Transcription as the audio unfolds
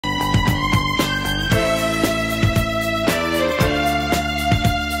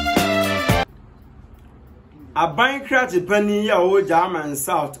Aban krati pani ya o Jaman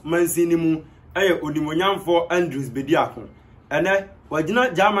South Mansinimu eye Odimonyamfo Andrews Bediako. Ene wajina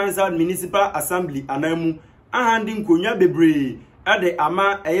Jaman South Municipal Assembly anamu ahandi nkonya bebre ade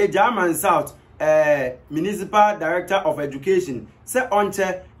ama eye Jaman South Municipal Director of Education se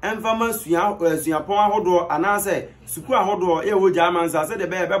onche emfama suapon ahodo anase suku ahodo ye wo Jaman South se de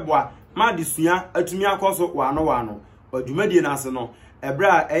beboa ma de sua atumi akoso wano odwumadie na ase no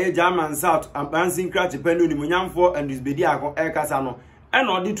ebra eye Jaman South ampansin krati pani Odimonyamfo Andrews Bediako kasa no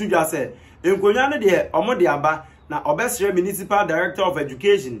ena odi tudwa se enkonya ne de omode aba na obesre Municipal Director of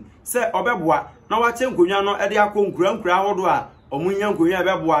Education se obeboa na wache nkonya no ede akọ nkura ahodo a omunya nkonya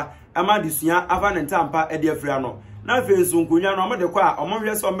ebeboa ama disua afa ne ntampa ede afira no na fenso nkonya no omode kwa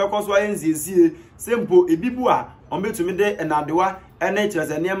omonhwe so mbekoso ayensiesie sempo ebibu a ombetumi de enadewa ene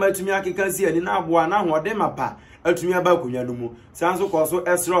kirese ne ma atumi akeka si ani na aboa na hode mapa atumi aba konya no mu sanso koso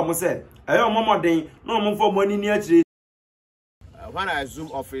esre omo se eyo omomoden na omomfo moni ni akire. When I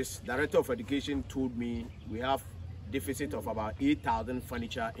assumed office, Director of Education told me we have deficit of about 8,000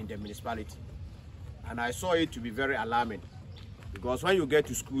 furniture in the municipality. And I saw it to be very alarming because when you get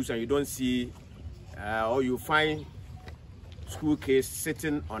to schools and you don't see or you find school kids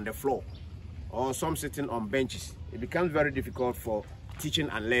sitting on the floor or some sitting on benches, it becomes very difficult for teaching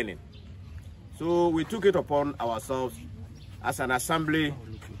and learning. So we took it upon ourselves as an assembly.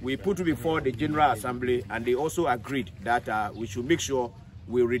 We put it before the General Assembly and they also agreed that we should make sure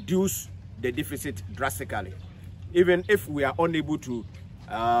we reduce the deficit drastically. Even if we are unable to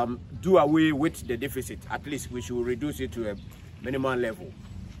do away with the deficit, at least we should reduce it to a minimum level.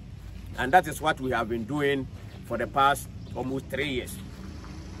 And that is what we have been doing for the past almost 3 years.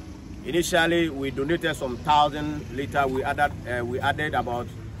 Initially, we donated some 1,000, later we added about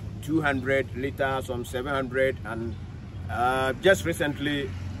 200, later some 700, and just recently,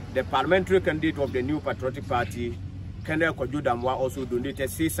 the parliamentary candidate of the New Patriotic Party, Kenneth Kojudamwa, also donated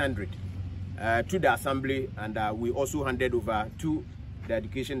 600 to the assembly, and we also handed over to the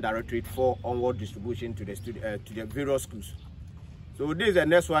Education Directorate for onward distribution to the various schools. So this is the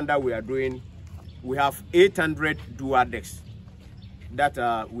next one that we are doing. We have 800 dual decks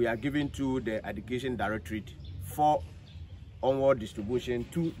that we are giving to the Education Directorate for onward distribution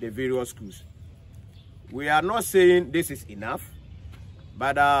to the various schools. We are not saying this is enough,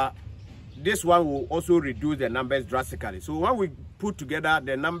 but this one will also reduce the numbers drastically. So when we put together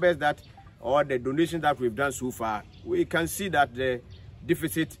the numbers or the donations that we've done so far, we can see that the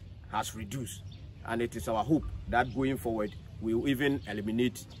deficit has reduced. And it is our hope that going forward, we will even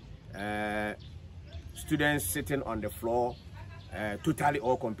eliminate students sitting on the floor totally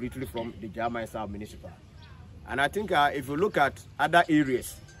or completely from the Jaman South Municipal. And I think if you look at other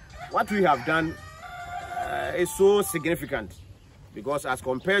areas, what we have done is so significant because as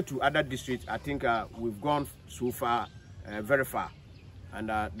compared to other districts, I think we've gone so far, very far. And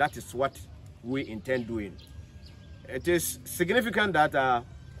that is what we intend doing. It is significant that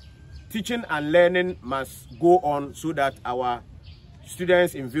teaching and learning must go on so that our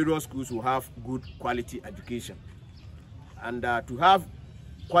students in various schools will have good quality education. And to have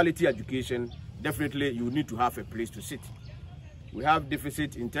quality education, definitely you need to have a place to sit. We have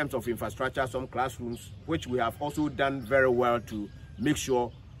deficit in terms of infrastructure, some classrooms, which we have also done very well to make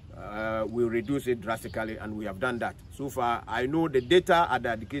sure we reduce it drastically, and we have done that. So far, I know the data at the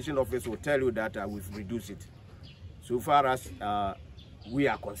education office will tell you that we've reduced it. So far as we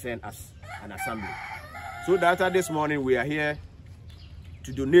are concerned as an assembly. So that this morning we are here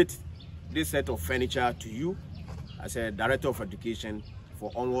to donate this set of furniture to you as a Director of Education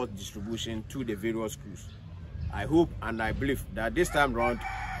for onward distribution to the various schools. I hope and I believe that this time round,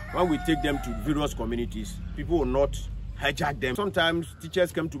 when we take them to various communities, people will not hijack them. Sometimes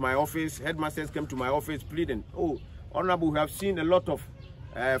teachers come to my office, headmasters come to my office pleading, "Oh, Honorable, we have seen a lot of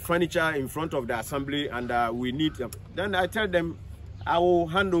furniture in front of the assembly and we need them." Then I tell them, I will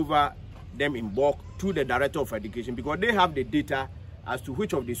hand over them in bulk to the Director of Education because they have the data as to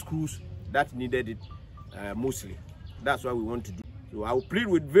which of the schools that needed it mostly. That's what we want to do. So I will plead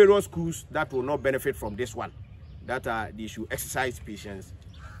with various schools that will not benefit from this one, that they should exercise patience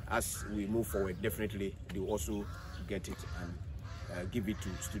as we move forward. Definitely, they will also get it and give it to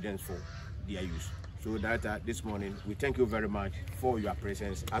students for their use. So that this morning, we thank you very much for your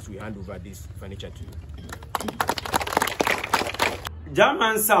presence as we hand over this furniture to you.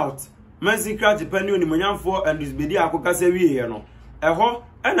 Jaman South Municipal Assembly Andrews Bediako kase wie no. Eho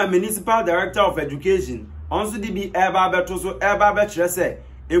na Municipal Director of Education onso di bi eba beto so eba be kire se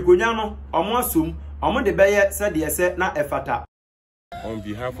ekonya no omo asum omo de beye se de se na efata. On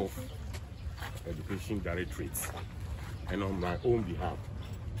behalf of Education Directorate and on my own behalf,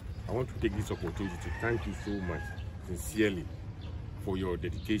 I want to take this opportunity to thank you so much, sincerely, for your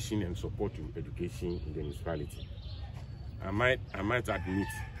dedication and support to education in the municipality. I might admit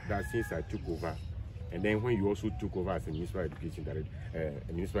that since I took over, and then when you also took over as a municipal education director,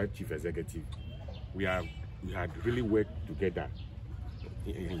 municipal chief executive, we had really worked together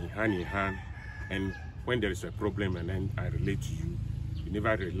in hand. And when there is a problem, and then I relate to you, you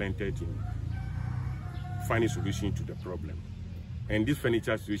never relented in finding a solution to the problem. And this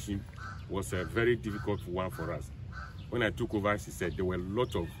furniture situation was a very difficult one for us. When I took over, she said there were a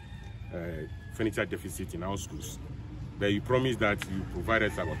lot of furniture deficit in our schools. But you promised that you provide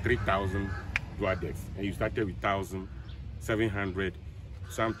us about 3,000 dual decks, and you started with 1,700,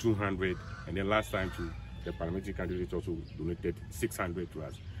 some 200, and then last time the parliamentary candidate also donated 600 to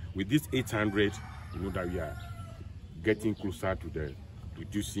us. With this 800, you know that we are getting closer to the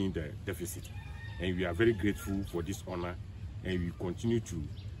reducing the deficit, and we are very grateful for this honor, and we continue to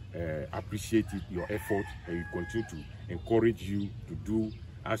appreciate your effort, and we continue to encourage you to do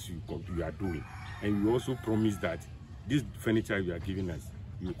as you are doing. And we also promise that this furniture you are giving us,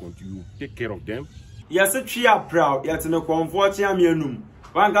 you continue to take care of them. Yes, we are proud. Yet no comfort yamianum.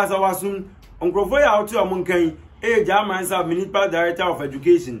 One casa wasum. Uncrofoy out to a monkey, a Jaman South Municipal Director of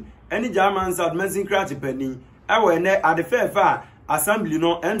Education, any Jaman South Municipal Penny. I were net at the fair far assembly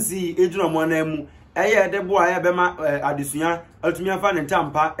no MC Adrian Monemu. Eye de boy Bema Adisuya, Ultimia Fan and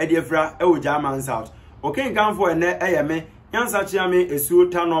Tampa, Ediefra, Jaman South. Okay, come for a net AMA, Yansa Chiame, a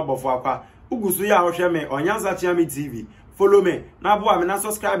suit town of Bofaka, Ugusuya Osheme on Yansa Chiame TV. Follow me. Now, boy, I'm not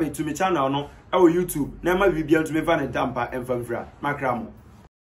subscribing to my channel no. Our YouTube. Never be able to me fan and Tampa and Fanfra. Macramo.